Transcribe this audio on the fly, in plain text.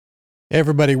Hey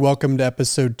everybody, welcome to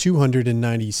episode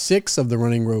 296 of the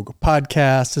Running Rogue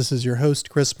podcast. This is your host,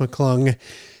 Chris McClung,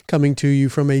 coming to you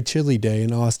from a chilly day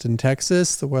in Austin,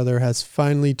 Texas. The weather has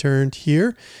finally turned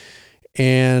here,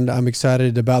 and I'm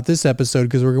excited about this episode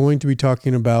because we're going to be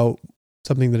talking about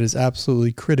something that is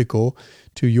absolutely critical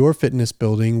to your fitness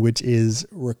building, which is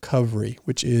recovery.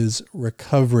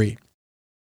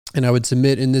 And I would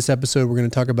submit in this episode, we're going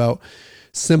to talk about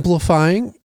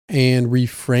simplifying and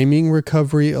reframing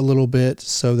recovery a little bit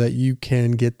so that you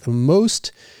can get the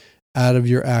most out of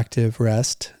your active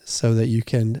rest so that you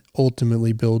can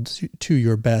ultimately build to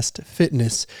your best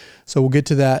fitness. So we'll get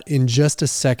to that in just a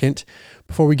second.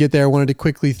 Before we get there, I wanted to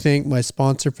quickly thank my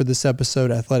sponsor for this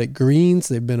episode, Athletic Greens.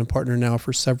 They've been a partner now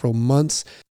for several months.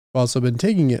 I've also been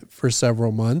taking it for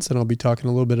several months, and I'll be talking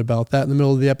a little bit about that in the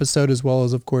middle of the episode, as well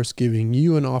as, of course, giving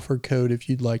you an offer code if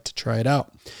you'd like to try it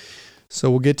out. So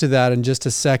we'll get to that in just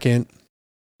a second,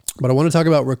 but I want to talk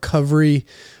about recovery.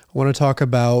 I want to talk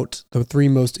about the three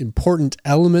most important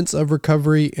elements of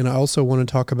recovery, and I also want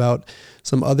to talk about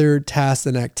some other tasks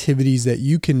and activities that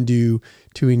you can do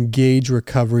to engage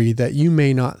recovery that you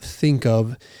may not think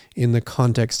of in the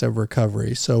context of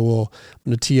recovery. So I'm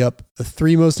going to tee up the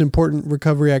three most important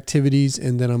recovery activities,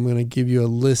 and then I'm going to give you a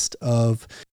list of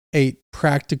 8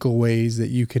 practical ways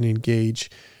that you can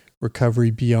engage recovery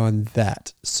beyond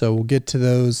that. So we'll get to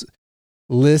those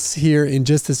lists here in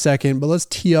just a second, but let's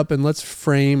tee up and let's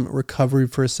frame recovery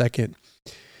for a second.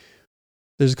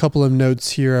 There's a couple of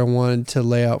notes here I wanted to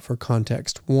lay out for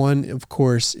context. One, of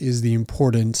course, is the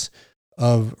importance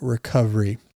of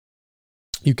recovery.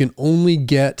 You can only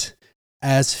get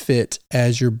as fit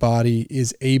as your body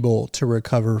is able to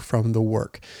recover from the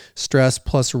work. Stress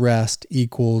plus rest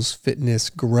equals fitness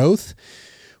growth.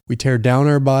 We tear down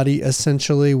our body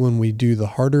essentially when we do the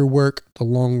harder work, the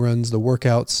long runs, the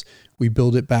workouts. We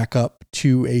build it back up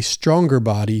to a stronger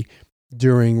body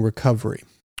during recovery.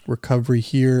 Recovery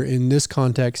here in this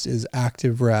context is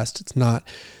active rest. It's not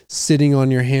sitting on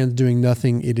your hands doing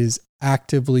nothing. It is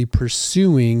actively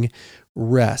pursuing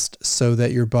rest so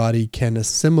that your body can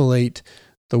assimilate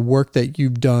the work that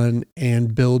you've done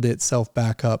and build itself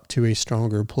back up to a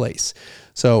stronger place.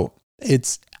 So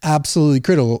it's absolutely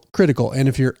critical. And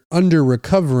if you're under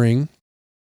recovering,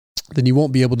 then you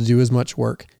won't be able to do as much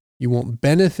work. You won't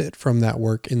benefit from that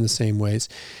work in the same ways.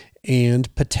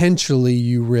 And potentially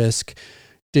you risk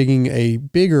digging a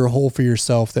bigger hole for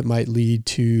yourself that might lead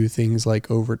to things like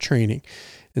overtraining.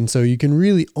 And so you can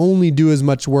really only do as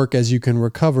much work as you can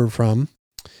recover from.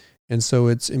 And so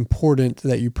it's important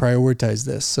that you prioritize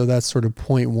this. So that's sort of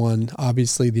point one.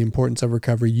 Obviously, the importance of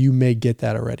recovery, you may get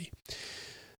that already.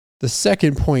 The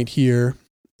second point here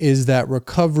is that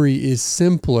recovery is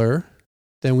simpler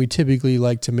than we typically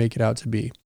like to make it out to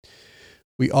be.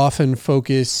 We often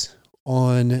focus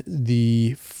on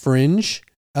the fringe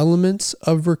elements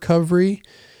of recovery,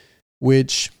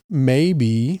 which may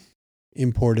be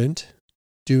important,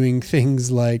 doing things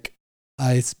like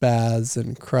ice baths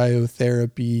and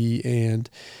cryotherapy and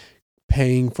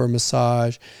paying for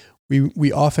massage.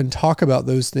 We often talk about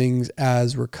those things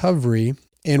as recovery.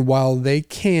 And while they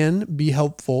can be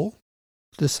helpful,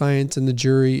 the science and the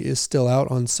jury is still out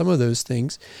on some of those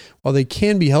things. While they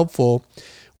can be helpful,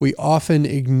 we often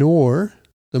ignore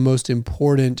the most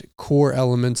important core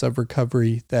elements of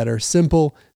recovery that are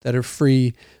simple, that are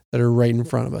free, that are right in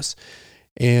front of us.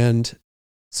 And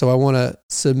so I want to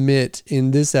submit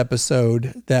in this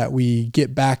episode that we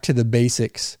get back to the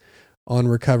basics on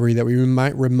recovery, that we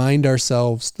might remind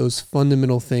ourselves those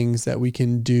fundamental things that we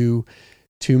can do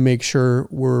to make sure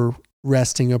we're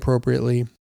resting appropriately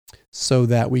so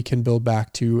that we can build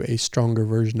back to a stronger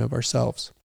version of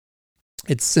ourselves.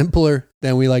 It's simpler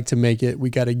than we like to make it.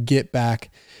 We got to get back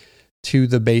to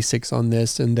the basics on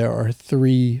this, and there are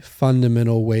 3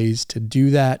 fundamental ways to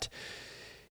do that.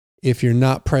 If you're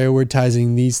not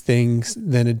prioritizing these things,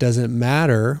 then it doesn't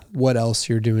matter what else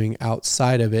you're doing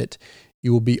outside of it.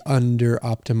 You will be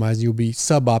under-optimizing, you'll be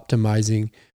sub-optimizing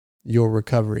your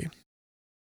recovery.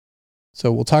 So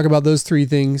we'll talk about those 3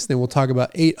 things. Then we'll talk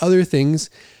about 8 other things,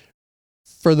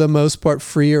 for the most part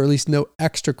free, or at least no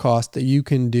extra cost, that you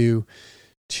can do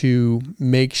to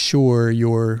make sure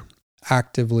you're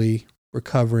actively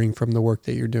recovering from the work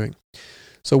that you're doing.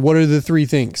 So what are the 3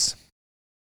 things?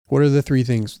 What are the 3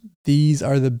 things? These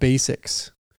are the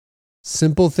basics.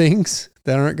 Simple things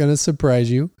that aren't going to surprise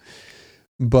you,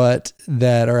 but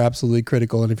that are absolutely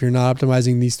critical. And if you're not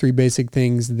optimizing these 3 basic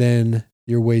things, then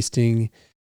you're wasting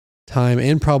time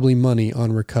and probably money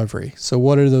on recovery. So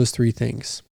what are those 3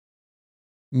 things?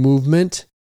 Movement,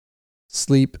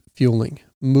 sleep, fueling.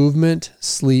 Movement,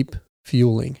 sleep,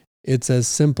 fueling. It's as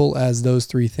simple as those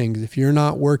 3 things. If you're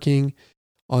not working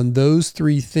on those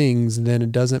three things, then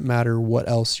it doesn't matter what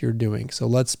else you're doing. So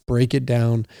let's break it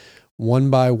down one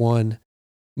by one: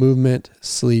 movement,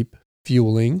 sleep,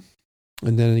 fueling.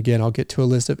 And then again, I'll get to a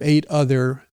list of 8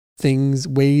 other things,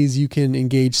 ways you can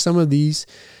engage some of these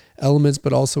elements,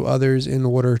 but also others in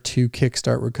order to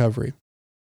kickstart recovery.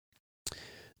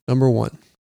 Number 1,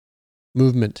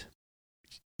 movement.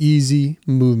 Easy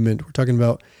movement. We're talking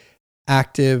about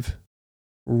active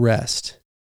rest.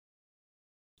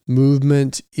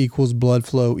 Movement equals blood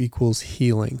flow equals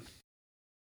healing.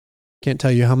 Can't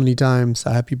tell you how many times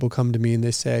I have people come to me and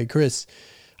they say, Chris,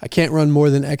 I can't run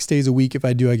more than X days a week. If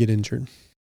I do, I get injured.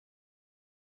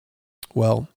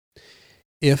 Well,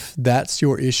 if that's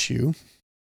your issue,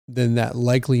 then that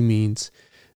likely means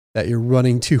that you're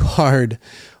running too hard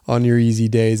on your easy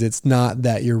days. It's not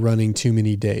that you're running too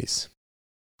many days.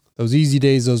 Those easy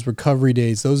days, those recovery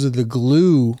days, those are the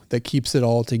glue that keeps it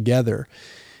all together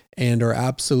and are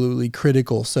absolutely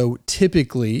critical. So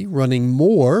typically, running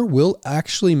more will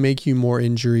actually make you more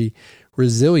injury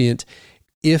resilient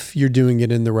if you're doing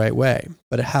it in the right way.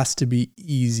 But it has to be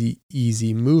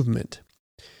easy movement.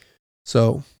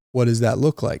 So what does that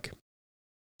look like?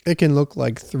 It can look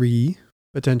like 3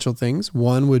 potential things.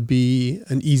 One would be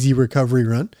an easy recovery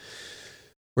run,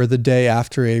 where the day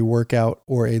after a workout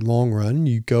or a long run,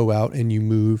 you go out and you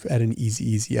move at an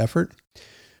easy effort.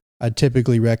 I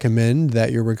typically recommend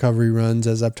that your recovery runs,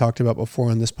 as I've talked about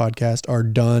before on this podcast, are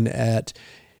done at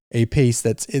a pace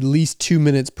that's at least 2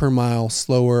 minutes per mile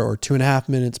slower or 2.5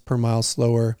 minutes per mile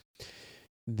slower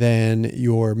than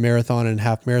your marathon and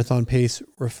half marathon pace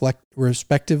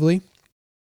respectively.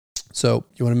 So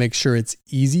you want to make sure it's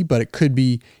easy, but it could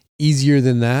be easier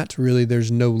than that. Really,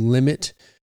 there's no limit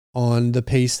on the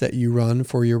pace that you run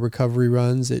for your recovery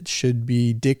runs. It should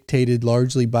be dictated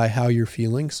largely by how you're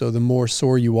feeling. So the more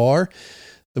sore you are,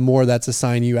 the more that's a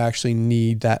sign you actually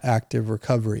need that active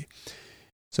recovery.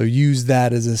 So use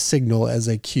that as a signal, as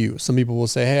a cue. Some people will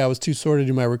say, hey, I was too sore to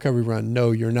do my recovery run.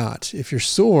 No, you're not. If you're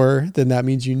sore, then that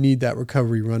means you need that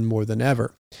recovery run more than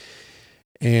ever.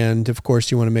 And of course,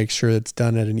 you want to make sure it's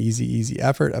done at an easy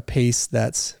effort, a pace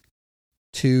that's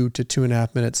 2 to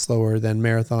 2.5 minutes slower than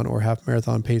marathon or half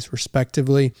marathon pace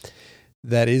respectively.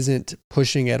 That isn't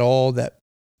pushing at all, that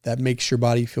makes your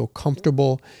body feel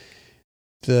comfortable.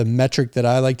 The metric that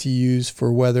I like to use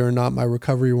for whether or not my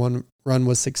recovery run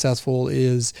was successful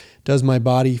is, does my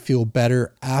body feel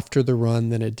better after the run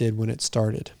than it did when it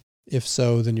started? If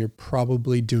so, then you're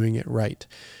probably doing it right.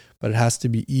 But it has to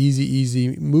be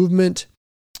easy movement.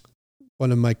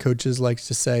 One of my coaches likes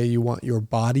to say you want your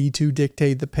body to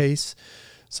dictate the pace.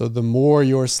 So the more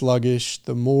you're sluggish,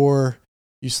 the more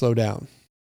you slow down.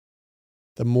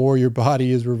 The more your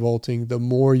body is revolting, the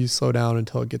more you slow down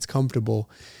until it gets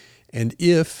comfortable. And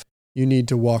if you need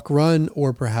to run,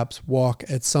 or perhaps walk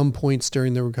at some points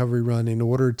during the recovery run in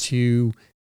order to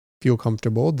feel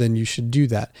comfortable, then you should do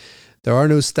that. There are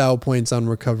no style points on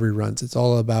recovery runs. It's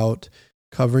all about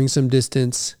covering some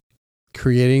distance,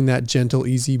 creating that gentle,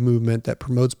 easy movement that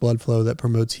promotes blood flow, that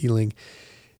promotes healing.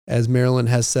 As Marilyn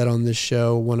has said on this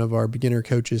show, one of our beginner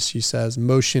coaches, she says,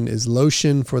 motion is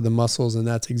lotion for the muscles. And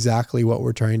that's exactly what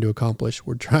we're trying to accomplish.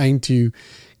 We're trying to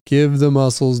give the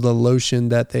muscles the lotion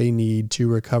that they need to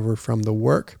recover from the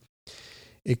work.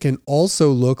 It can also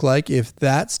look like, if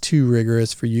that's too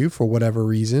rigorous for you for whatever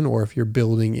reason, or if you're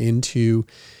building into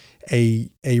a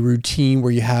routine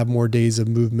where you have more days of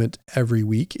movement every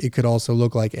week, it could also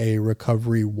look like a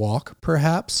recovery walk,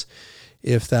 perhaps,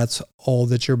 if that's all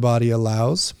that your body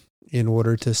allows in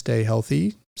order to stay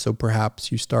healthy. So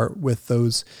perhaps you start with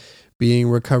those being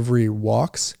recovery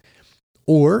walks,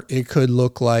 or it could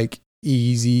look like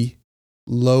easy,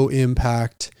 low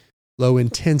impact, low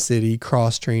intensity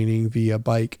cross training via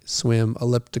bike, swim,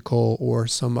 elliptical, or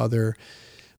some other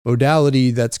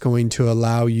modality that's going to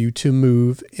allow you to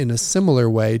move in a similar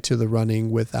way to the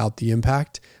running without the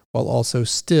impact, while also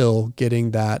still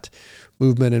getting that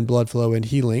movement and blood flow and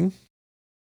healing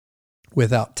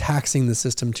without taxing the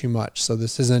system too much. So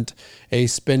this isn't a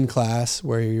spin class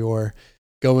where you're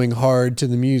going hard to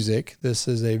the music. This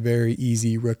is a very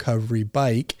easy recovery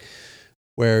bike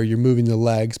where you're moving the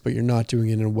legs, but you're not doing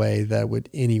it in a way that would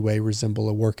anyway resemble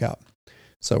a workout.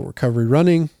 So recovery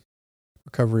running,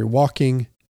 recovery walking,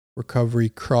 recovery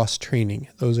cross training.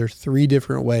 Those are 3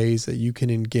 different ways that you can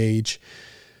engage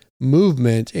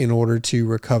movement in order to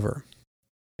recover.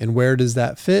 And where does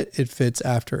that fit? It fits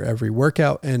after every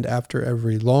workout and after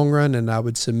every long run. And I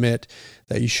would submit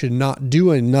that you should not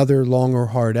do another long or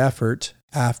hard effort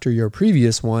after your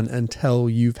previous one until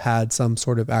you've had some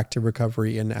sort of active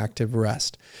recovery and active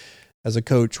rest. As a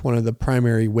coach, one of the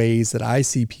primary ways that I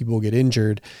see people get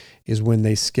injured is when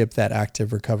they skip that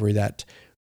active recovery, that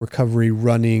recovery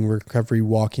running, recovery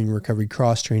walking, recovery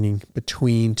cross training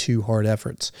between two hard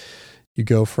efforts. You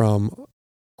go from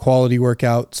quality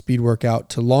workout, speed workout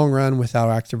to long run without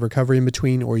active recovery in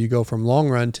between, or you go from long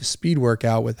run to speed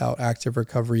workout without active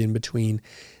recovery in between.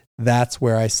 That's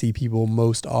where I see people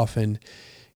most often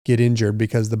get injured,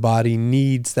 because the body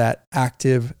needs that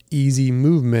active, easy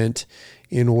movement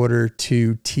in order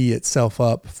to tee itself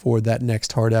up for that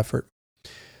next hard effort.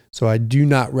 So I do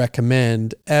not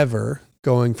recommend ever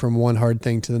going from one hard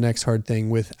thing to the next hard thing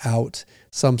without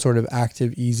some sort of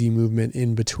active, easy movement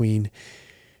in between.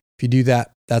 If you do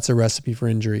that, that's a recipe for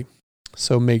injury.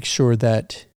 So make sure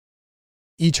that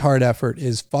each hard effort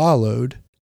is followed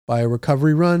by a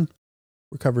recovery run,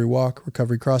 recovery walk,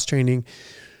 recovery cross training.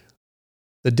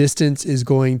 The distance is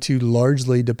going to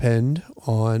largely depend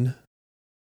on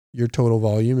your total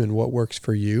volume and what works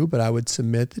for you, but I would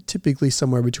submit that typically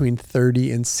somewhere between 30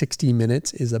 and 60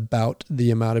 minutes is about the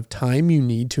amount of time you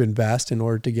need to invest in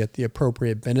order to get the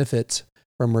appropriate benefits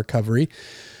from recovery.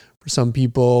 For some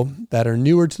people that are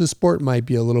newer to the sport, it might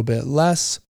be a little bit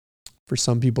less. For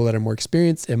some people that are more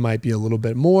experienced, it might be a little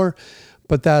bit more,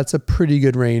 but that's a pretty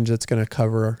good range that's going to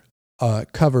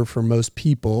cover for most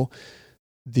people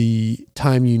the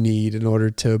time you need in order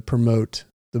to promote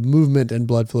the movement and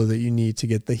blood flow that you need to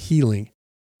get the healing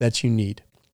that you need.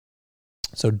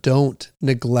 So don't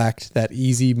neglect that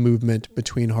easy movement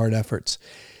between hard efforts.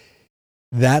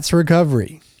 That's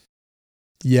recovery.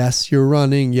 Yes, you're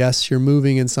running. Yes, you're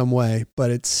moving in some way,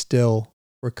 but it's still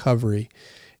recovery.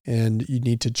 And you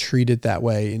need to treat it that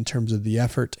way in terms of the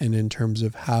effort and in terms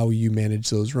of how you manage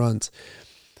those runs.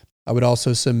 I would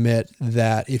also submit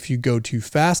that if you go too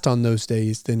fast on those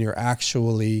days, then you're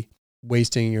actually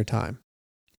wasting your time.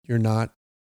 You're not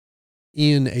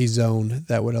in a zone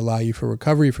that would allow you for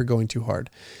recovery for going too hard.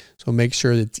 So make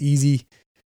sure that it's easy.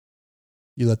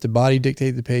 You let the body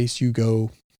dictate the pace. You go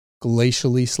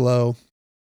glacially slow.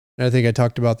 And I think I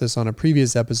talked about this on a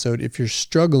previous episode. If you're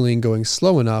struggling going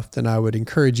slow enough, then I would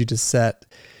encourage you to set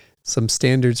some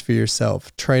standards for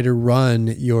yourself. Try to run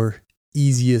your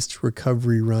easiest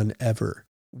recovery run ever.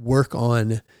 Work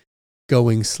on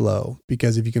going slow,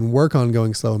 because if you can work on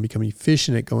going slow and become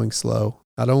efficient at going slow,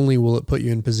 not only will it put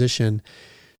you in position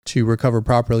to recover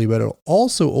properly, but it'll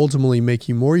also ultimately make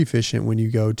you more efficient when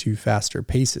you go to faster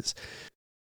paces.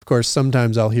 Of course,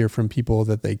 sometimes I'll hear from people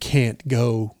that they can't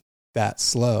go that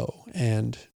slow.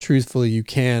 And truthfully, you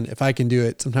can. If I can do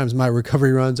it, sometimes my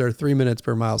recovery runs are 3 minutes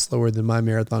per mile slower than my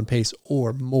marathon pace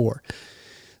or more.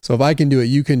 So if I can do it,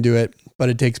 you can do it, but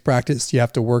it takes practice. You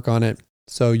have to work on it.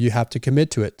 So you have to commit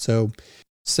to it. So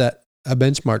set a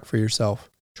benchmark for yourself.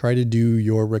 Try to do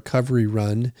your recovery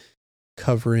run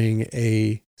covering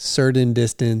a certain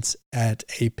distance at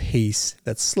a pace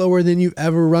that's slower than you've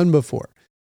ever run before.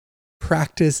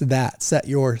 Practice that. Set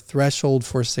your threshold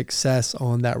for success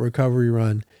on that recovery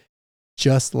run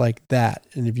just like that.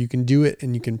 And if you can do it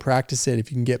and you can practice it, if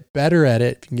you can get better at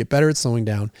it, if you can get better at slowing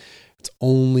down, it's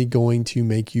only going to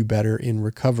make you better in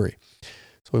recovery.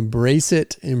 So embrace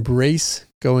it, embrace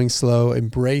going slow,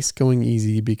 embrace going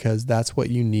easy, because that's what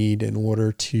you need in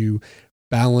order to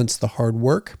balance the hard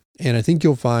work. And I think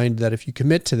you'll find that if you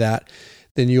commit to that,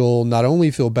 then you'll not only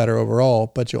feel better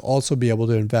overall, but you'll also be able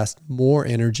to invest more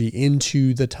energy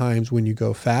into the times when you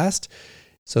go fast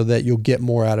so that you'll get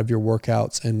more out of your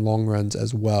workouts and long runs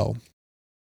as well.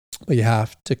 But you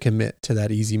have to commit to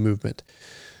that easy movement.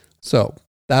 So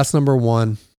that's number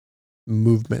one,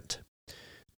 movement.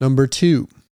 Number two,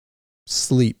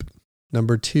 sleep.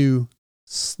 Number two,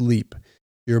 sleep.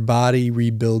 Your body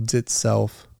rebuilds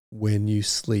itself when you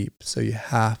sleep. So you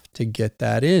have to get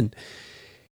that in.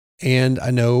 And I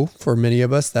know for many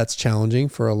of us, that's challenging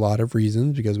for a lot of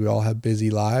reasons because we all have busy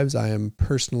lives. I am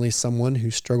personally someone who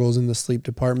struggles in the sleep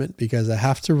department because I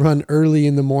have to run early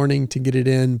in the morning to get it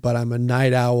in, but I'm a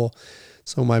night owl.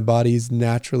 So my body's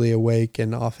naturally awake,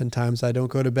 and oftentimes I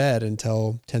don't go to bed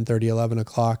until 10:30, 11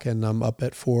 o'clock, and I'm up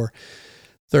at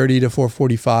 4:30 to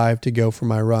 4:45 to go for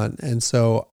my run. And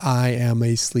so I am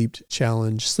a sleep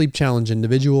challenge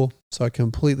individual. So I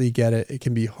completely get it. It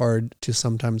can be hard to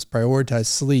sometimes prioritize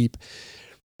sleep,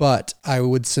 but I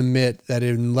would submit that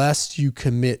unless you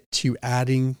commit to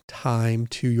adding time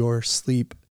to your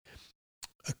sleep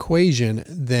equation,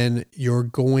 then you're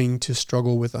going to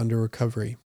struggle with under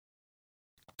recovery.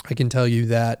 I can tell you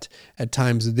that at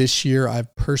times this year,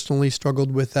 I've personally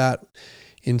struggled with that.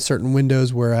 in certain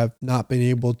windows where I've not been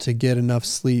able to get enough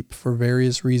sleep for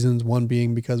various reasons. One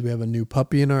being because we have a new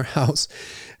puppy in our house,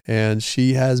 and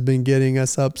she has been getting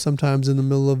us up sometimes in the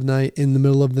middle of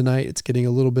the night. It's getting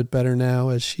a little bit better now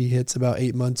as she hits about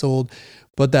 8 months old,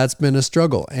 but that's been a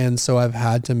struggle. And so I've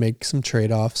had to make some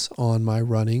trade-offs on my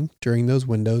running during those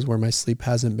windows where my sleep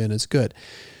hasn't been as good.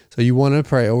 So you want to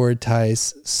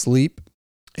prioritize sleep.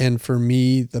 And for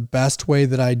me, the best way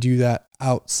that I do that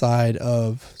outside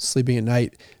of sleeping at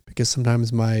night, because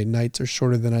sometimes my nights are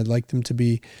shorter than I'd like them to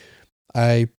be,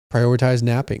 I prioritize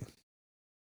napping.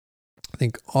 I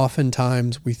think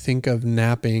oftentimes we think of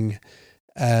napping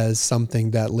as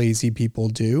something that lazy people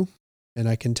do. And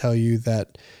I can tell you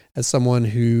that as someone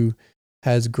who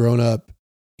has grown up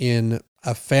in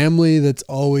a family that's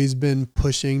always been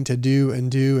pushing to do and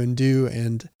do and do,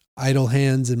 and idle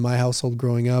hands in my household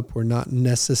growing up were not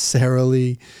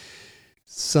necessarily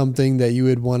something that you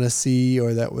would want to see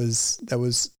or that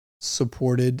was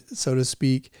supported, so to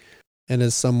speak. And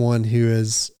as someone who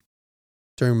has,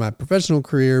 during my professional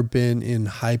career, been in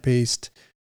high-paced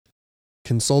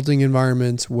consulting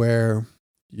environments where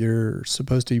you're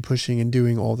supposed to be pushing and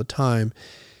doing all the time,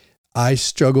 I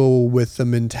struggle with the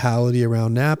mentality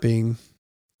around napping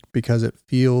because it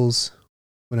feels,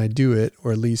 when I do it,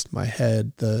 or at least my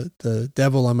head, the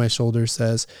devil on my shoulder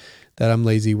says that I'm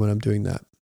lazy when I'm doing that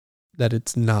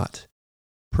it's not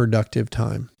productive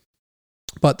time.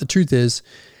 But the truth is,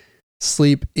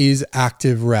 sleep is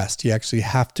active rest. You actually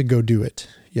have to go do it.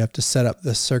 You have to set up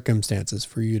the circumstances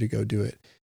for you to go do it.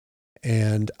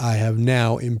 And I have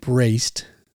now embraced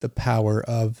the power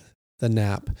of the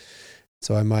nap.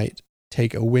 So I might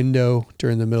take a window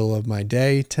during the middle of my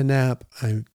day to nap.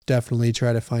 I definitely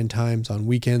try to find times on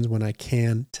weekends when I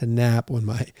can to nap, when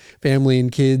my family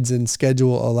and kids and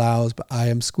schedule allows, but I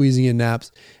am squeezing in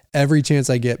naps every chance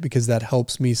I get because that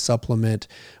helps me supplement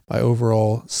my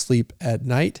overall sleep at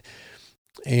night.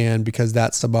 And because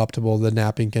that's suboptimal, the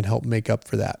napping can help make up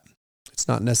for that. It's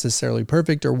not necessarily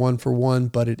perfect or one for one,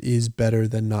 but it is better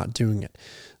than not doing it.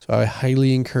 So I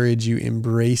highly encourage you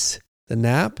embrace the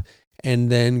nap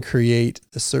and then create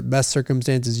the best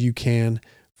circumstances you can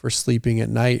for sleeping at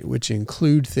night, which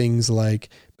include things like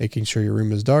making sure your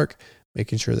room is dark,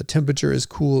 making sure the temperature is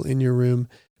cool in your room,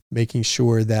 making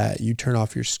sure that you turn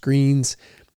off your screens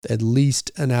at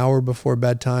least an hour before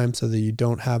bedtime so that you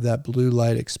don't have that blue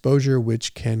light exposure,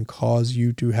 which can cause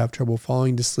you to have trouble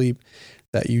falling to sleep,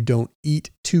 that you don't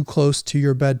eat too close to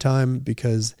your bedtime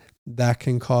because that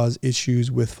can cause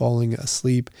issues with falling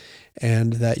asleep,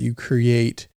 and that you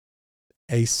create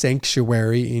a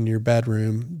sanctuary in your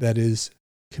bedroom that is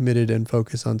committed and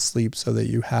focused on sleep so that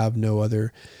you have no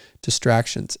other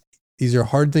distractions. These are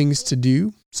hard things to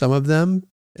do, some of them,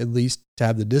 at least to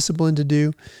have the discipline to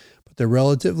do, but they're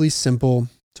relatively simple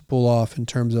to pull off in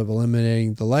terms of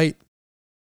eliminating the light,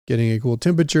 getting a cool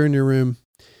temperature in your room,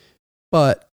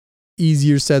 but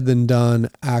easier said than done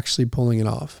actually pulling it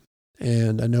off.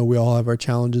 And I know we all have our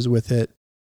challenges with it.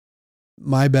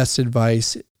 My best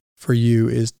advice for you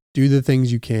is do the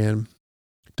things you can.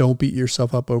 Don't beat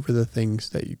yourself up over the things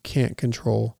that you can't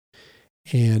control,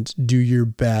 and do your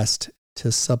best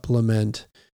to supplement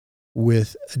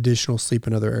with additional sleep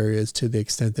in other areas to the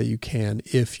extent that you can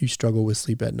if you struggle with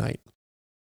sleep at night.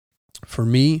 For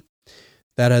me,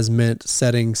 that has meant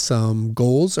setting some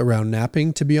goals around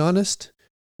napping, to be honest,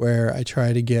 where I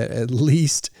try to get at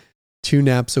least 2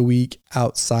 naps a week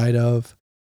outside of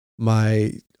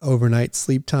my overnight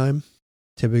sleep time.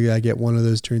 Typically, I get one of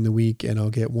those during the week, and I'll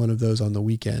get one of those on the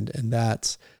weekend. And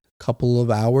that's a couple of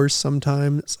hours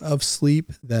sometimes of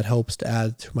sleep that helps to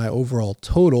add to my overall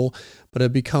total, but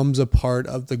it becomes a part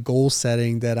of the goal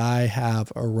setting that I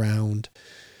have around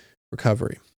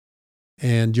recovery.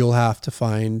 And you'll have to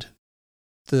find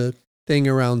the thing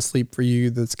around sleep for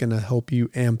you that's going to help you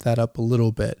amp that up a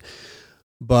little bit.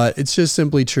 But it's just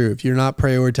simply true. If you're not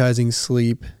prioritizing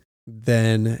sleep,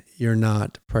 then you're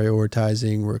not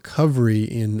prioritizing recovery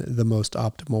in the most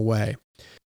optimal way.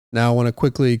 Now, I want to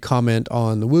quickly comment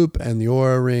on the Whoop and the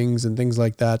Oura rings and things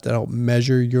like that help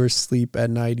measure your sleep at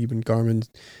night. Even Garmin's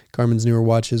newer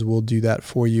watches will do that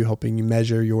for you, helping you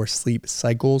measure your sleep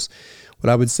cycles. What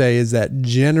I would say is that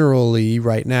generally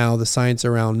right now, the science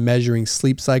around measuring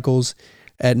sleep cycles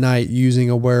at night using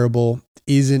a wearable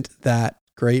isn't that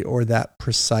great or that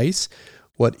precise.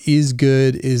 What is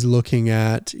good is looking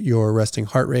at your resting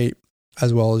heart rate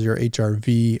as well as your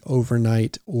HRV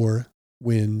overnight or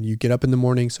when you get up in the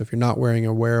morning. So if you're not wearing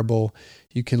a wearable,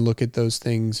 you can look at those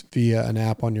things via an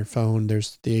app on your phone.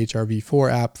 There's the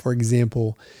HRV4 app, for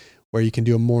example, where you can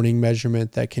do a morning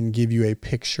measurement that can give you a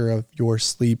picture of your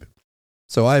sleep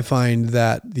So I find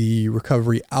that the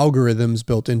recovery algorithms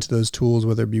built into those tools,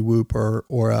 whether it be Whoop or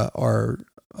are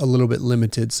a little bit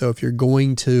limited. So if you're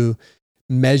going to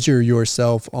measure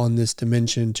yourself on this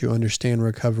dimension to understand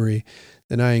recovery,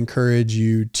 then I encourage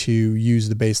you to use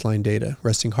the baseline data: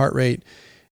 resting heart rate,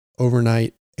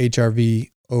 overnight,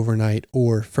 HRV, overnight,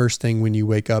 or first thing when you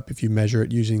wake up. If you measure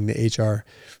it using the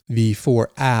HRV4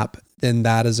 app, then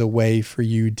that is a way for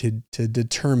you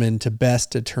to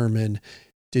best determine,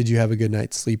 did you have a good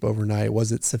night's sleep overnight?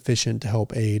 Was it sufficient to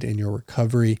help aid in your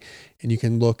recovery? And you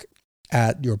can look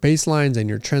at your baselines and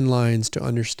your trend lines to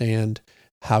understand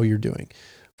how you're doing.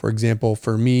 For example,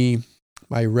 for me,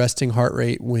 my resting heart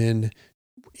rate when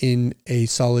in a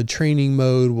solid training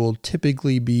mode will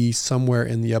typically be somewhere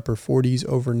in the upper 40s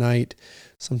overnight.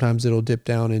 Sometimes it'll dip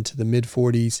down into the mid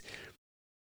 40s.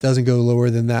 Doesn't go lower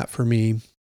than that for me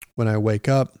when I wake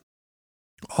up.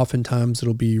 Oftentimes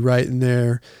it'll be right in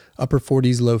there, upper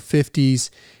 40s, low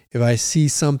 50s. If I see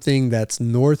something that's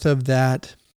north of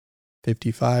that,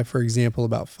 55, for example,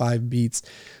 about 5 beats,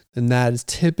 then that is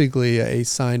typically a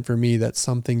sign for me that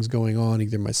something's going on.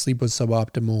 Either my sleep was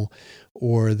suboptimal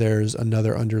or there's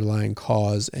another underlying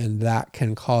cause, and that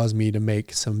can cause me to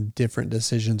make some different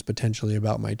decisions potentially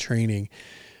about my training.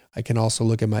 I can also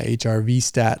look at my HRV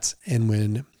stats, and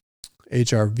when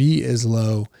HRV is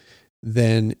low,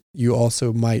 then you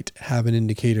also might have an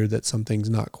indicator that something's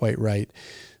not quite right.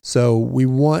 So we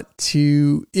want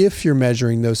to, if you're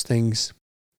measuring those things,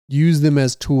 use them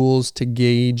as tools to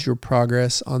gauge your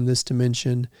progress on this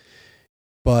dimension,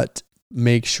 but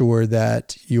make sure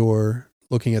that you're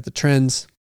looking at the trends,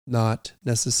 not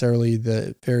necessarily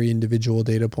the very individual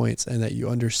data points, and that you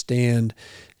understand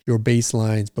your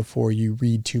baselines before you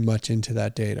read too much into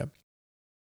that data.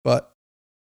 But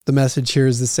the message here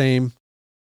is the same.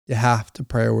 You have to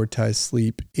prioritize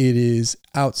sleep. It is,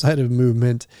 outside of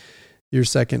movement, your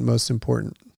second most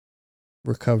important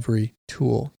recovery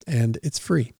tool, and it's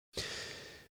free.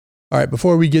 All right,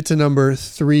 before we get to number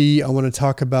 3, I want to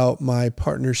talk about my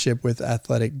partnership with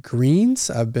Athletic Greens.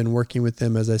 I've been working with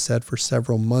them, as I said, for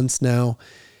several months now.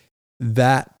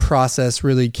 That process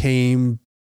really came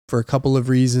for a couple of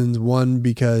reasons. One,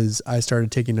 because I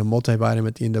started taking a multivitamin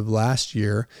at the end of last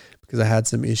year because I had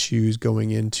some issues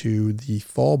going into the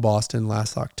fall Boston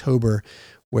last October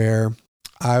where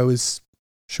I was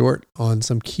short on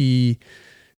some key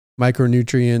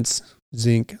micronutrients,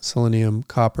 zinc, selenium,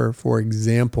 copper, for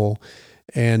example,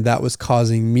 and that was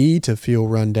causing me to feel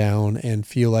run down and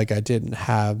feel like I didn't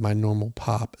have my normal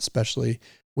pop, especially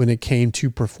when it came to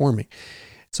performing.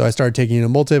 So I started taking a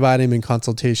multivitamin in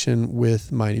consultation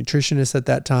with my nutritionist at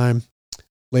that time.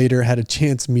 Later had a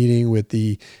chance meeting with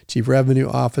the chief revenue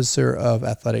officer of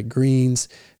Athletic Greens,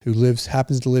 who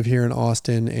happens to live here in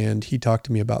Austin, and he talked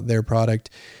to me about their product.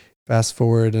 Fast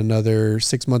forward another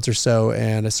 6 months or so,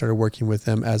 and I started working with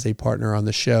them as a partner on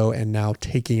the show, and now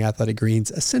taking Athletic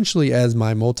Greens essentially as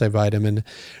my multivitamin.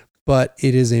 But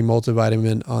it is a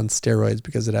multivitamin on steroids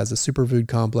because it has a superfood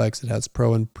complex, it has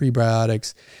pro and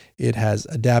prebiotics, it has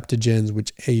adaptogens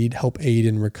which help aid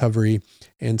in recovery,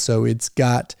 and so it's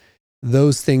got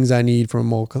those things I need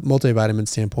from a multivitamin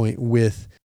standpoint, with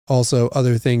also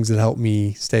other things that help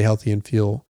me stay healthy and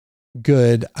feel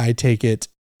good. I take it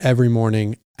every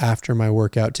morning after my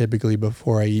workout, typically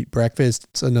before I eat breakfast.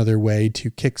 It's another way to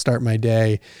kickstart my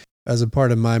day as a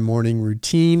part of my morning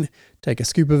routine. Take a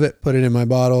scoop of it, put it in my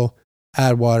bottle,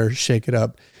 add water, shake it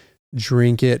up,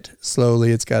 drink it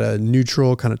slowly. It's got a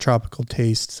neutral kind of tropical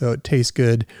taste, so it tastes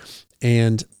good.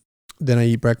 And then I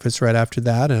eat breakfast right after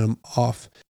that, and I'm off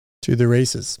to the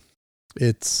races.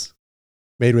 It's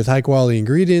made with high quality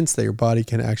ingredients that your body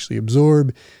can actually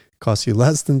absorb. Costs you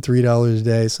less than $3 a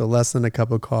day, so less than a cup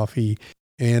of coffee.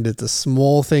 And it's a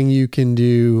small thing you can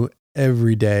do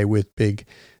every day with big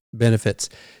benefits.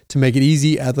 To make it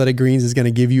easy, Athletic Greens is going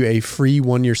to give you a free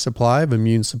 1-year supply of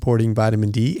immune-supporting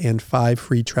vitamin D and 5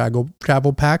 free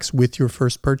travel packs with your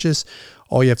first purchase.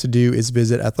 All you have to do is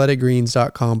visit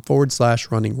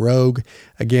athleticgreens.com/runningrogue.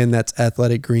 Again, that's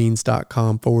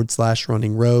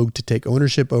athleticgreens.com/runningrogue to take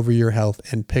ownership over your health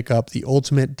and pick up the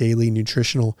ultimate daily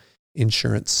nutritional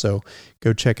insurance. So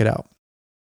go check it out.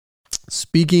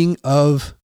 Speaking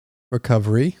of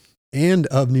recovery and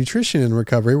of nutrition and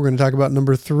recovery, we're going to talk about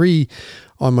number 3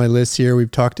 on my list here.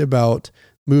 We've talked about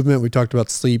movement. We've talked about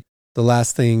sleep. The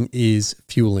last thing is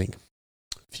fueling,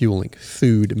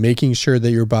 food, making sure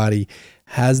that your body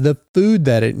has the food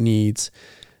that it needs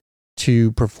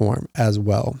to perform as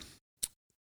well.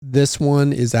 This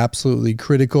one is absolutely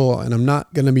critical, and I'm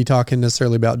not going to be talking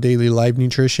necessarily about daily life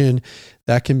nutrition.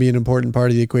 That can be an important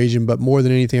part of the equation, but more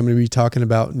than anything, I'm going to be talking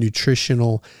about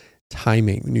nutritional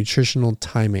timing.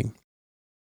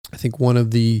 I think one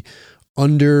of the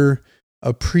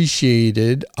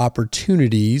underappreciated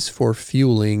opportunities for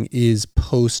fueling is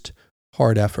post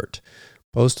hard effort,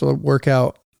 post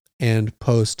workout and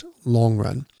post long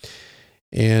run.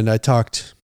 And I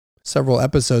talked several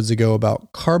episodes ago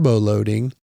about carbo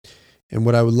loading. And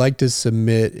what I would like to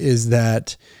submit is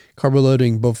that carbo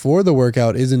loading before the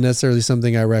workout isn't necessarily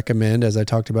something I recommend, as I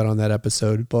talked about on that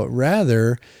episode, but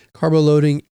rather carbo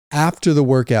loading after the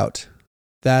workout.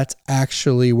 That's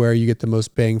actually where you get the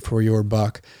most bang for your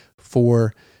buck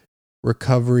for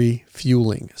recovery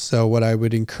fueling. So what I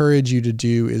would encourage you to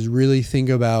do is really think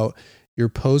about your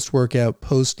post-workout,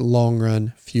 post-long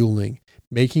run fueling,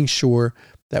 making sure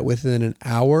that within an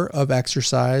hour of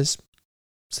exercise,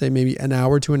 say maybe an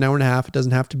hour to an hour and a half, it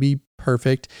doesn't have to be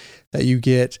perfect, that you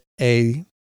get a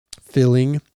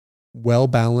filling,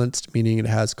 well-balanced, meaning it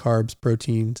has carbs,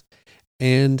 proteins,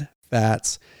 and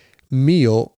fats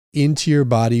meal into your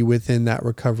body within that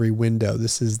recovery window.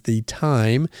 This is the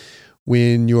time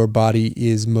when your body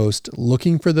is most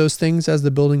looking for those things as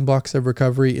the building blocks of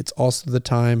recovery. It's also the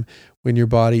time when your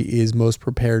body is most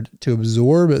prepared to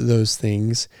absorb those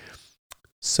things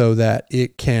so that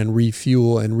it can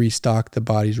refuel and restock the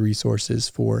body's resources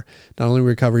for not only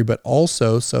recovery, but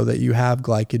also so that you have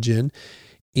glycogen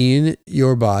in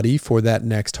your body for that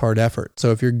next hard effort. So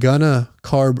if you're gonna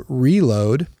carb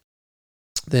reload,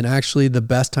 then actually the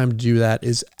best time to do that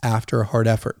is after a hard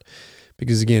effort.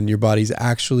 Because again, your body's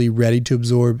actually ready to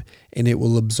absorb and it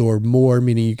will absorb more,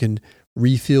 meaning you can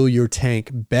refill your tank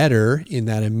better in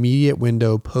that immediate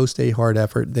window post a hard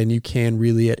effort than you can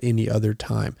really at any other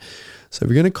time. So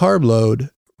if you're going to carb load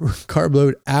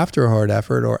after a hard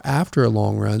effort or after a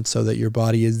long run so that your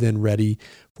body is then ready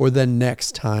for the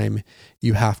next time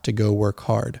you have to go work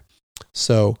hard.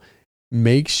 So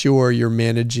make sure you're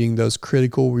managing those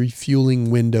critical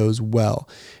refueling windows well.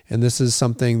 And this is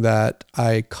something that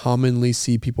I commonly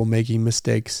see people making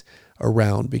mistakes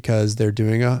around because they're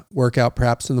doing a workout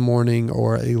perhaps in the morning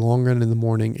or a long run in the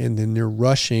morning, and then they're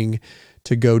rushing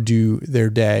to go do their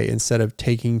day instead of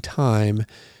taking time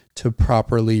to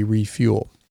properly refuel.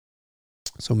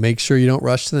 So make sure you don't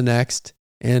rush to the next.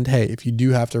 And hey, if you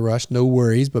do have to rush, no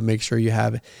worries, but make sure you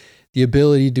have the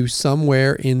ability to do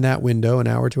somewhere in that window, an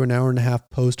hour to an hour and a half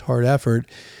post hard effort,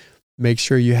 make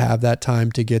sure you have that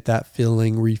time to get that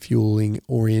filling, refueling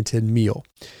oriented meal.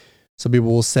 Some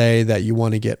people will say that you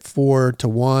want to get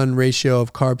 4-to-1 ratio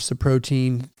of carbs to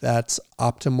protein. That's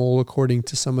optimal according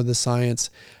to some of the science.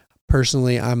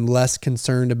 Personally, I'm less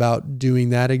concerned about doing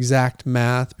that exact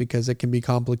math because it can be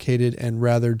complicated, and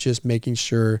rather just making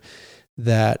sure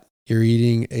that you're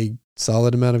eating a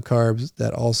solid amount of carbs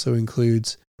that also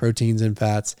includes proteins and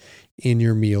fats in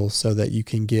your meal so that you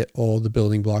can get all the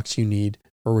building blocks you need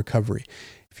for recovery.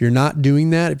 If you're not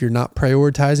doing that, if you're not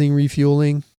prioritizing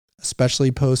refueling, especially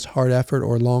post hard effort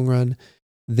or long run,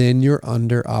 then you're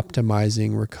under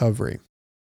optimizing recovery.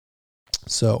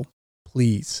 So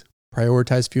please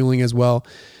prioritize fueling as well.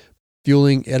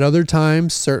 Fueling at other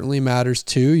times certainly matters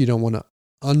too. You don't want to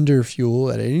under fuel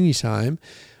at any time,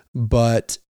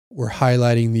 but we're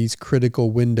highlighting these critical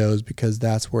windows because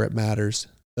that's where it matters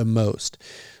the most.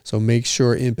 So make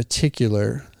sure in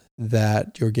particular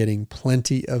that you're getting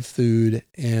plenty of food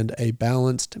and a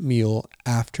balanced meal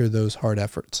after those hard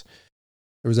efforts.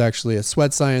 There was actually a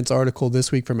Sweat Science article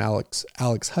this week from Alex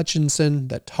Hutchinson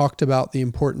that talked about the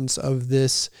importance of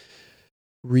this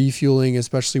refueling,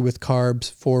 especially with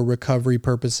carbs for recovery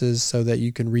purposes so that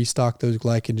you can restock those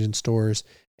glycogen stores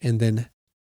and then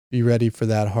be ready for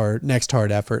that next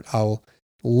hard effort. I'll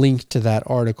link to that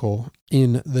article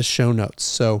in the show notes.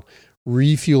 So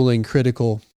refueling,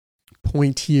 critical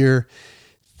point here.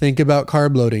 Think about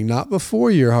carb loading, not before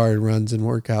your hard runs and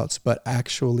workouts, but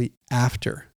actually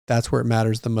after. That's where it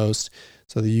matters the most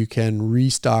so that you can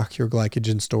restock your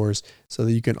glycogen stores so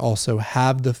that you can also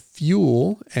have the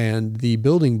fuel and the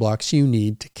building blocks you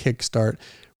need to kickstart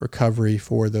recovery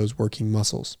for those working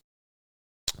muscles.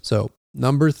 So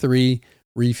number 3,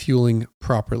 refueling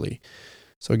properly.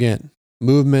 So again,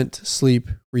 movement, sleep,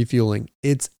 refueling.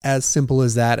 It's as simple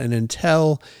as that. And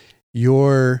until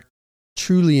you're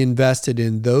truly invested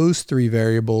in those 3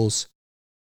 variables,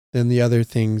 then the other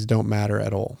things don't matter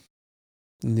at all.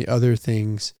 And the other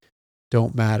things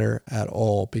don't matter at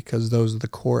all because those are the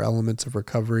core elements of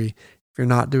recovery. If you're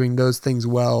not doing those things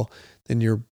well, then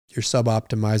you're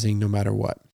sub-optimizing no matter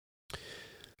what.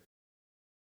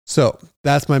 So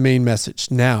that's my main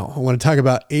message. Now, I want to talk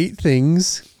about 8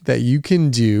 things that you can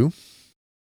do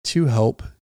to help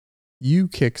you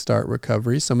kickstart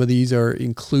recovery. Some of these are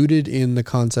included in the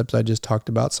concepts I just talked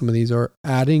about. Some of these are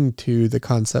adding to the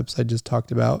concepts I just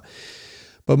talked about.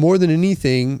 But more than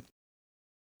anything,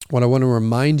 What I want to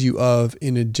remind you of,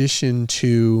 in addition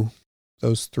to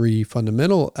those three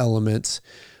fundamental elements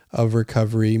of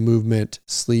recovery: movement,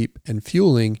 sleep, and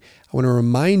fueling, I want to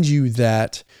remind you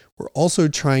that we're also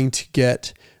trying to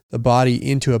get the body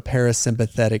into a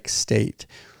parasympathetic state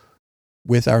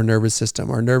with our nervous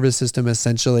system. Our nervous system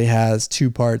essentially has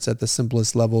two parts at the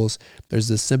simplest levels. There's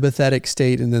the sympathetic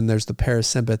state, and then there's the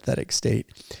parasympathetic state.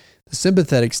 The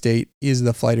sympathetic state is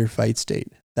the flight or fight state.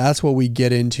 That's what we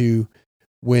get into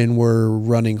when we're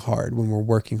running hard, when we're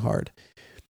working hard.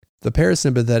 The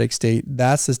parasympathetic state,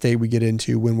 that's the state we get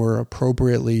into when we're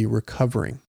appropriately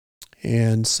recovering.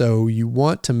 And so you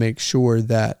want to make sure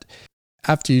that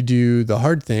after you do the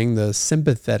hard thing, the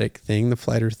sympathetic thing, the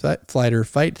flight or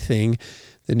fight thing,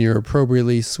 then you're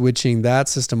appropriately switching that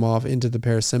system off into the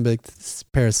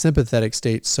parasympathetic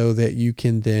state so that you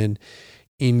can then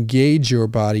engage your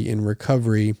body in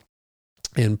recovery.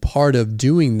 And part of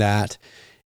doing that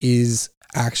is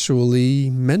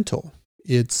actually mental.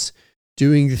 It's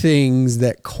doing things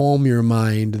that calm your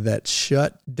mind, that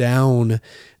shut down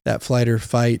that flight or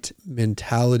fight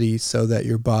mentality so that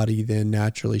your body then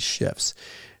naturally shifts.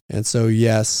 And so,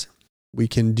 yes, we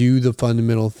can do the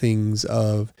fundamental things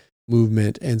of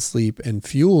movement and sleep and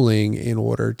fueling in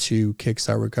order to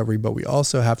kickstart recovery, but we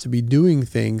also have to be doing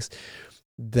things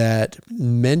that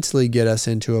mentally get us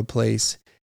into a place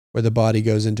where the body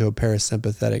goes into a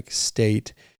parasympathetic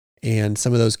state. And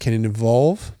some of those can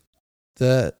involve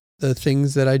the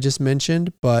things that I just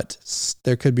mentioned, but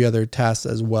there could be other tasks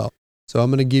as well. So I'm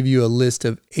going to give you a list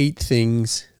of 8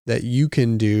 things that you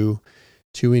can do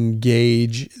to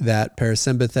engage that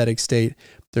parasympathetic state.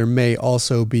 There may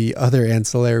also be other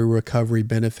ancillary recovery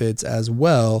benefits as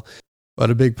well, but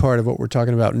a big part of what we're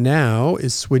talking about now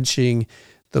is switching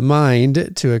the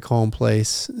mind to a calm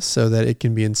place so that it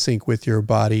can be in sync with your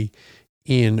body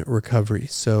in recovery.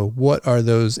 So what are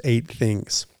those 8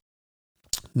 things?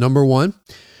 Number 1,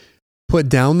 put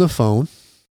down the phone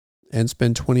and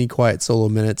spend 20 quiet solo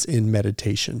minutes in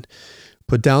meditation.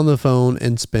 Put down the phone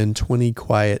and spend 20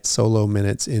 quiet solo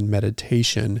minutes in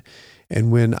meditation.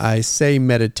 And when I say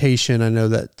meditation, I know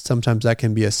that sometimes that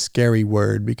can be a scary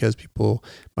word because people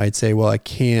might say, well, I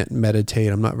can't meditate.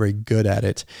 I'm not very good at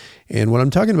it. And what I'm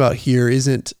talking about here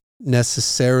isn't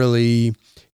necessarily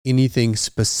anything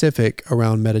specific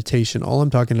around meditation. All I'm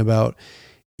talking about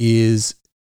is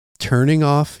turning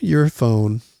off your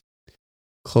phone,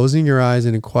 closing your eyes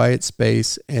in a quiet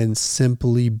space, and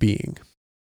simply being.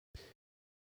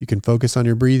 You can focus on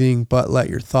your breathing, but let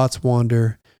your thoughts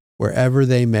wander wherever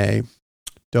they may.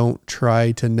 Don't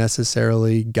try to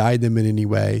necessarily guide them in any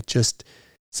way. Just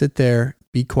sit there,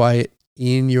 be quiet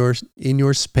in your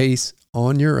space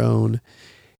on your own,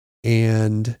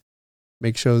 and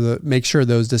make sure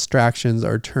those distractions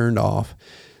are turned off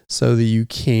so that you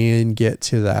can get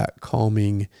to that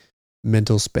calming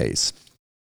mental space.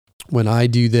 When I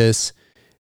do this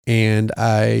and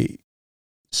I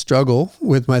struggle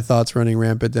with my thoughts running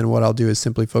rampant, then what I'll do is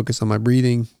simply focus on my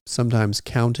breathing, sometimes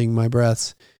counting my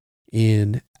breaths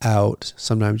in, out,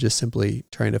 sometimes just simply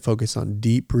trying to focus on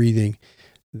deep breathing.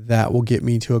 That will get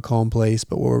me to a calm place.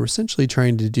 But what we're essentially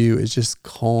trying to do is just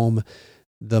calm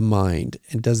the mind.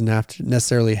 It doesn't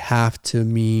necessarily have to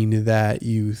mean that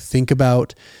you think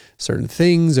about certain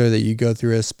things or that you go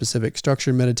through a specific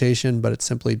structured meditation, but it's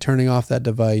simply turning off that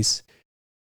device,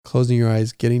 closing your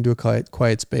eyes, getting to a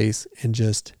quiet space, and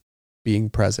just being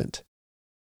present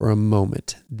for a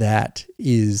moment. That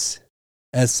is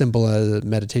as simple a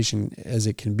meditation as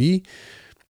it can be.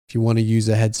 If you want to use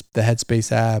the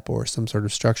Headspace app or some sort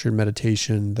of structured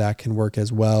meditation, that can work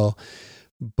as well.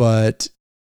 But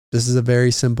this is a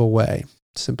very simple way.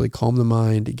 Simply calm the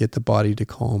mind, get the body to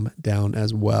calm down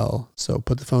as well. So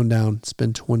put the phone down,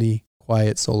 spend 20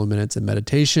 quiet solo minutes in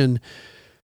meditation.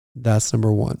 That's number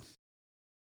 1.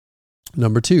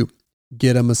 Number 2,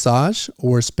 get a massage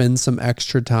or spend some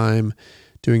extra time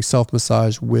doing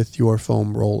self-massage with your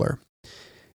foam roller.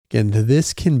 Again,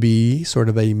 this can be sort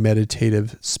of a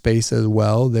meditative space as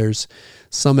well. There's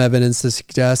some evidence to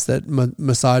suggest that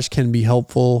massage can be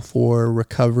helpful for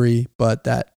recovery, but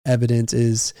that evidence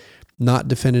is not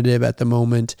definitive at the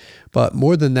moment. But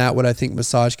more than that, what I think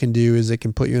massage can do is it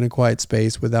can put you in a quiet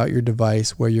space without your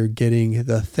device where you're getting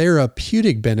the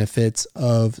therapeutic benefits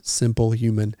of simple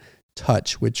human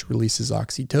touch, which releases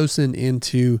oxytocin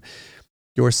into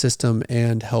your system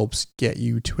and helps get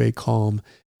you to a calm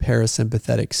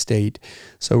parasympathetic state.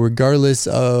 So regardless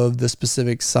of the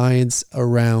specific science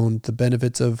around the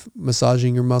benefits of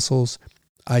massaging your muscles,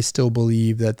 I still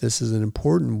believe that this is an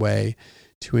important way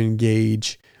to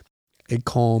engage a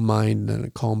calm mind and a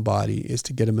calm body, is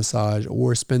to get a massage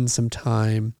or spend some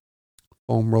time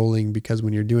foam rolling, because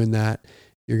when you're doing that,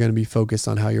 you're going to be focused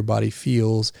on how your body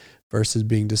feels versus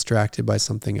being distracted by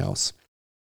something else.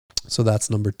 So that's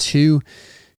number 2.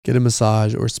 Get a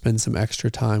massage or spend some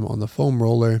extra time on the foam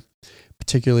roller,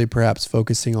 particularly perhaps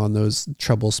focusing on those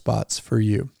trouble spots for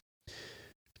you.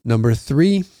 Number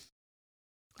 3,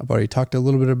 I've already talked a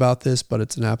little bit about this, but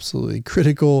it's an absolutely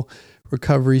critical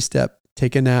recovery step.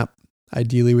 Take a nap,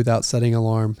 ideally without setting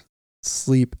alarm.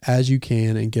 Sleep as you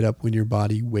can and get up when your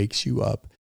body wakes you up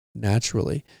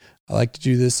naturally. I like to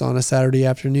do this on a Saturday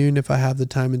afternoon if I have the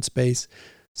time and space.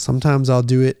 Sometimes I'll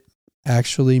do it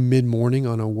actually mid-morning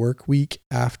on a work week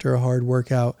after a hard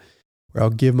workout, where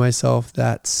I'll give myself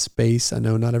that space. I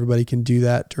know not everybody can do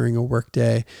that during a work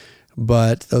day,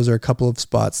 but those are a couple of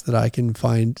spots that I can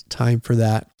find time for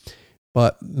that.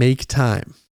 But make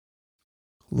time.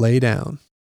 Lay down.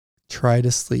 Try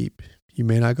to sleep. You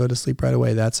may not go to sleep right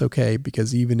away. That's okay,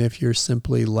 because even if you're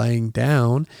simply laying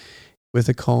down with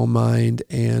a calm mind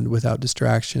and without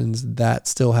distractions, that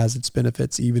still has its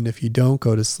benefits even if you don't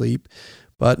go to sleep.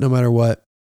 But no matter what,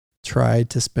 try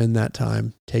to spend that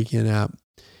time taking a nap,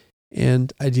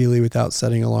 and ideally without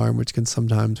setting alarm, which can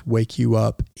sometimes wake you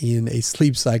up in a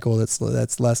sleep cycle that's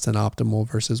less than optimal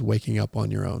versus waking up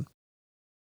on your own.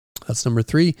 That's number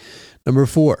 3. Number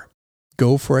 4,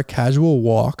 go for a casual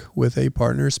walk with a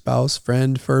partner, spouse,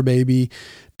 friend, fur baby,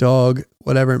 dog,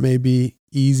 whatever it may be.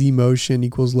 Easy motion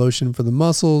equals lotion for the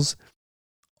muscles.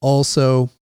 Also,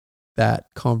 that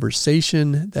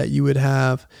conversation that you would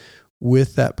have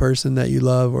with that person that you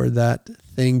love, or that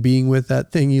thing, being with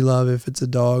that thing you love, if it's a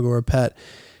dog or a pet,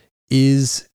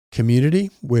 is community,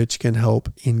 which can help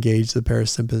engage the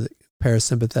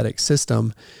parasympathetic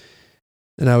system.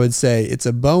 And I would say it's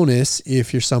a bonus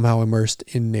if you're somehow immersed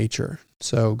in nature.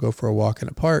 So go for a walk in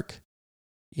a park,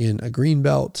 in a green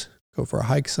belt, go for a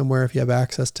hike somewhere if you have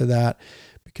access to that,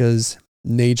 because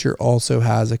nature also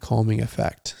has a calming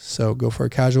effect. So go for a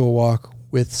casual walk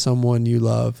with someone you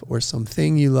love or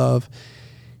something you love.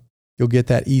 You'll get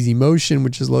that easy motion,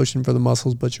 which is lotion for the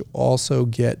muscles, but you'll also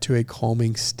get to a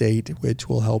calming state, which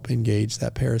will help engage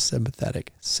that parasympathetic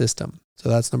system. So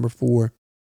that's number 4,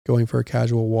 going for a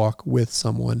casual walk with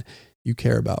someone you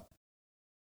care about.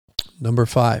 Number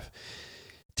 5,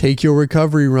 take your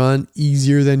recovery run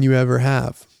easier than you ever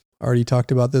have. I already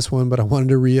talked about this one, but I wanted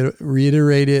to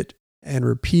reiterate it and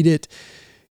repeat it.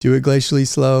 Do it glacially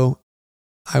slow.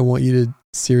 I want you to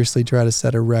seriously try to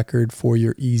set a record for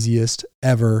your easiest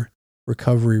ever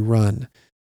recovery run.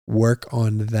 Work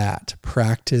on that.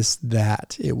 Practice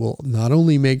that. It will not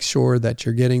only make sure that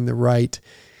you're getting the right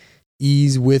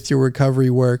ease with your recovery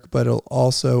work, but it'll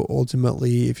also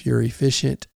ultimately, if you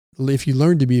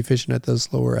learn to be efficient at those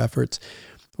slower efforts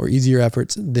or easier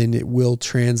efforts, then it will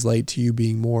translate to you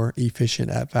being more efficient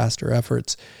at faster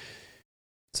efforts.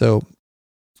 So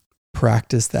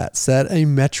practice that. Set a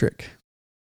metric.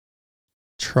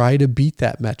 Try to beat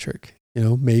that metric.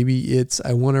 Maybe it's,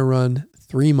 I want to run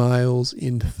 3 miles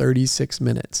in 36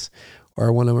 minutes, or I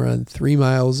want to run 3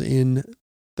 miles in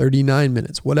 39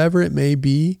 minutes, whatever it may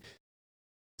be.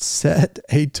 Set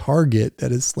a target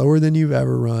that is slower than you've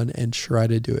ever run and try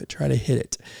to do it. Try to hit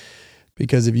it.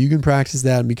 Because if you can practice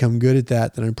that and become good at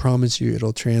that, then I promise you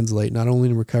it'll translate not only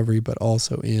in recovery, but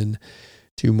also in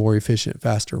to more efficient,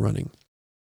 faster running.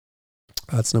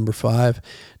 That's number 5.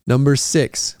 Number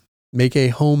 6, make a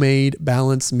homemade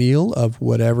balanced meal of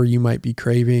whatever you might be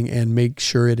craving and make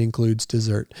sure it includes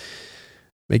dessert.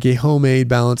 Make a homemade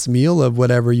balanced meal of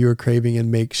whatever you're craving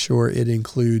and make sure it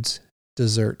includes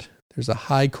dessert. There's a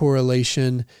high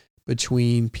correlation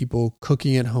between people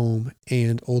cooking at home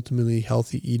and ultimately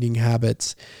healthy eating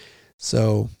habits.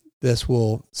 So this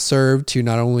will serve to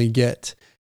not only get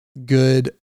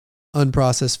good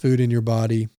unprocessed food in your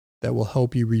body that will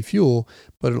help you refuel,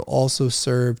 but it'll also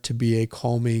serve to be a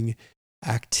calming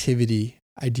activity.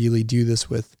 Ideally do this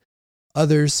with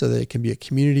others so that it can be a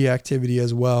community activity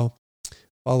as well.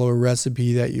 Follow a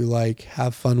recipe that you like,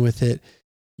 have fun with it.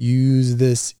 Use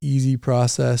this easy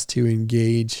process to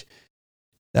engage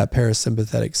that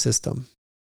parasympathetic system.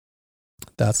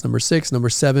 That's number 6. Number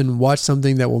 7, watch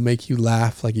something that will make you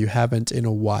laugh like you haven't in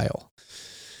a while.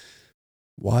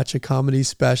 Watch a comedy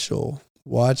special.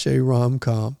 Watch a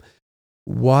rom-com.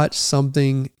 Watch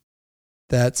something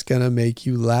that's going to make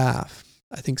you laugh.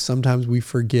 I think sometimes we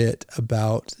forget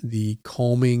about the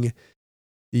calming,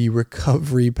 the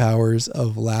recovery powers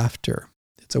of laughter.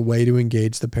 It's a way to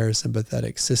engage the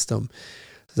parasympathetic system.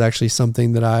 It's actually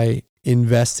something that I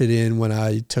invested in when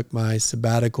I took my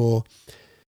sabbatical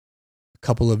a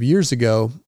couple of years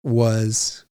ago,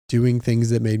 was doing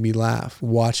things that made me laugh,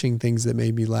 watching things that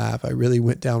made me laugh. I really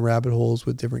went down rabbit holes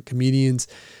with different comedians,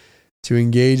 to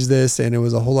engage this, and it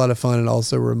was a whole lot of fun. It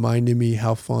also reminded me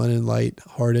how fun and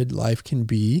lighthearted life can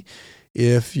be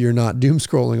if you're not doom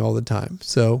scrolling all the time.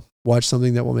 So watch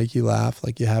something that will make you laugh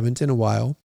like you haven't in a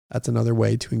while. That's another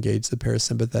way to engage the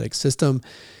parasympathetic system.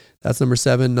 That's number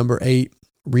 7. Number 8,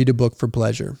 read a book for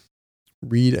pleasure.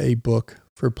 Read a book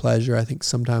for pleasure. I think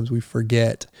sometimes we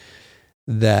forget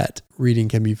that reading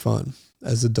can be fun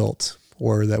as adults,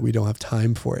 or that we don't have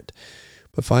time for it.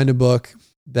 But find a book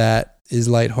that is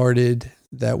lighthearted,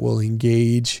 that will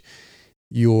engage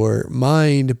your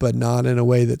mind, but not in a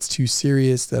way that's too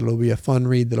serious. That'll be a fun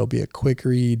read, that'll be a quick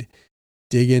read.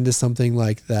 Dig into something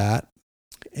like that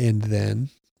and then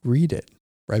read it.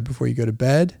 Right before you go to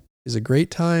bed is a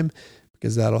great time,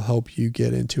 because that'll help you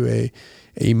get into a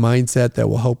mindset that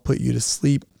will help put you to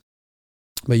sleep.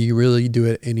 But you really do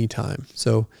it anytime.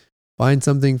 So find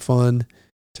something fun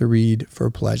to read for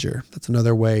pleasure. That's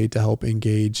another way to help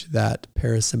engage that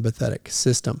parasympathetic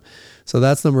system. So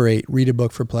that's number 8, read a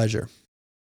book for pleasure.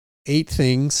 8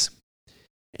 things,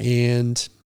 and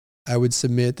I would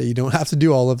submit that you don't have to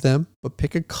do all of them, but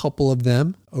pick a couple of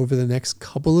them over the next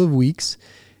couple of weeks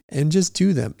and just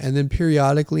do them. And then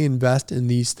periodically invest in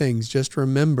these things. Just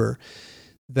remember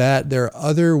that there are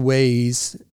other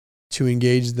ways to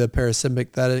engage the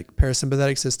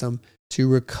parasympathetic system to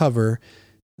recover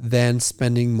than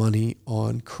spending money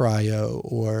on cryo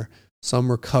or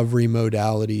some recovery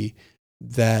modality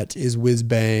that is whiz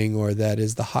bang or that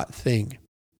is the hot thing.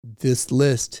 This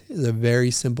list is a very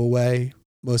simple way.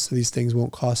 Most of these things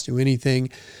won't cost you anything,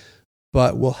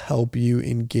 but will help you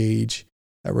engage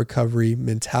that recovery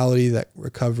mentality, that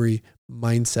recovery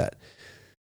mindset,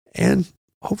 and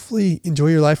hopefully enjoy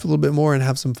your life a little bit more and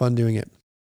have some fun doing it.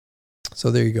 So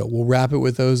there you go. We'll wrap it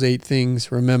with those 8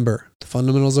 things. Remember, the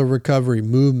fundamentals of recovery: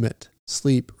 movement,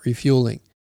 sleep, refueling,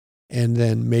 and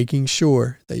then making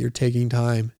sure that you're taking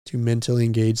time to mentally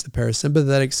engage the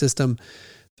parasympathetic system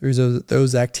through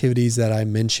those activities that I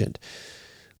mentioned.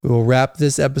 We will wrap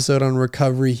this episode on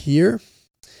recovery here.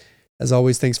 As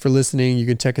always, thanks for listening. You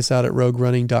can check us out at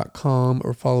roguerunning.com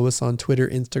or follow us on Twitter,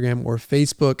 Instagram, or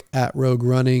Facebook at Rogue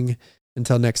Running.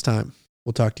 Until next time,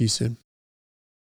 we'll talk to you soon.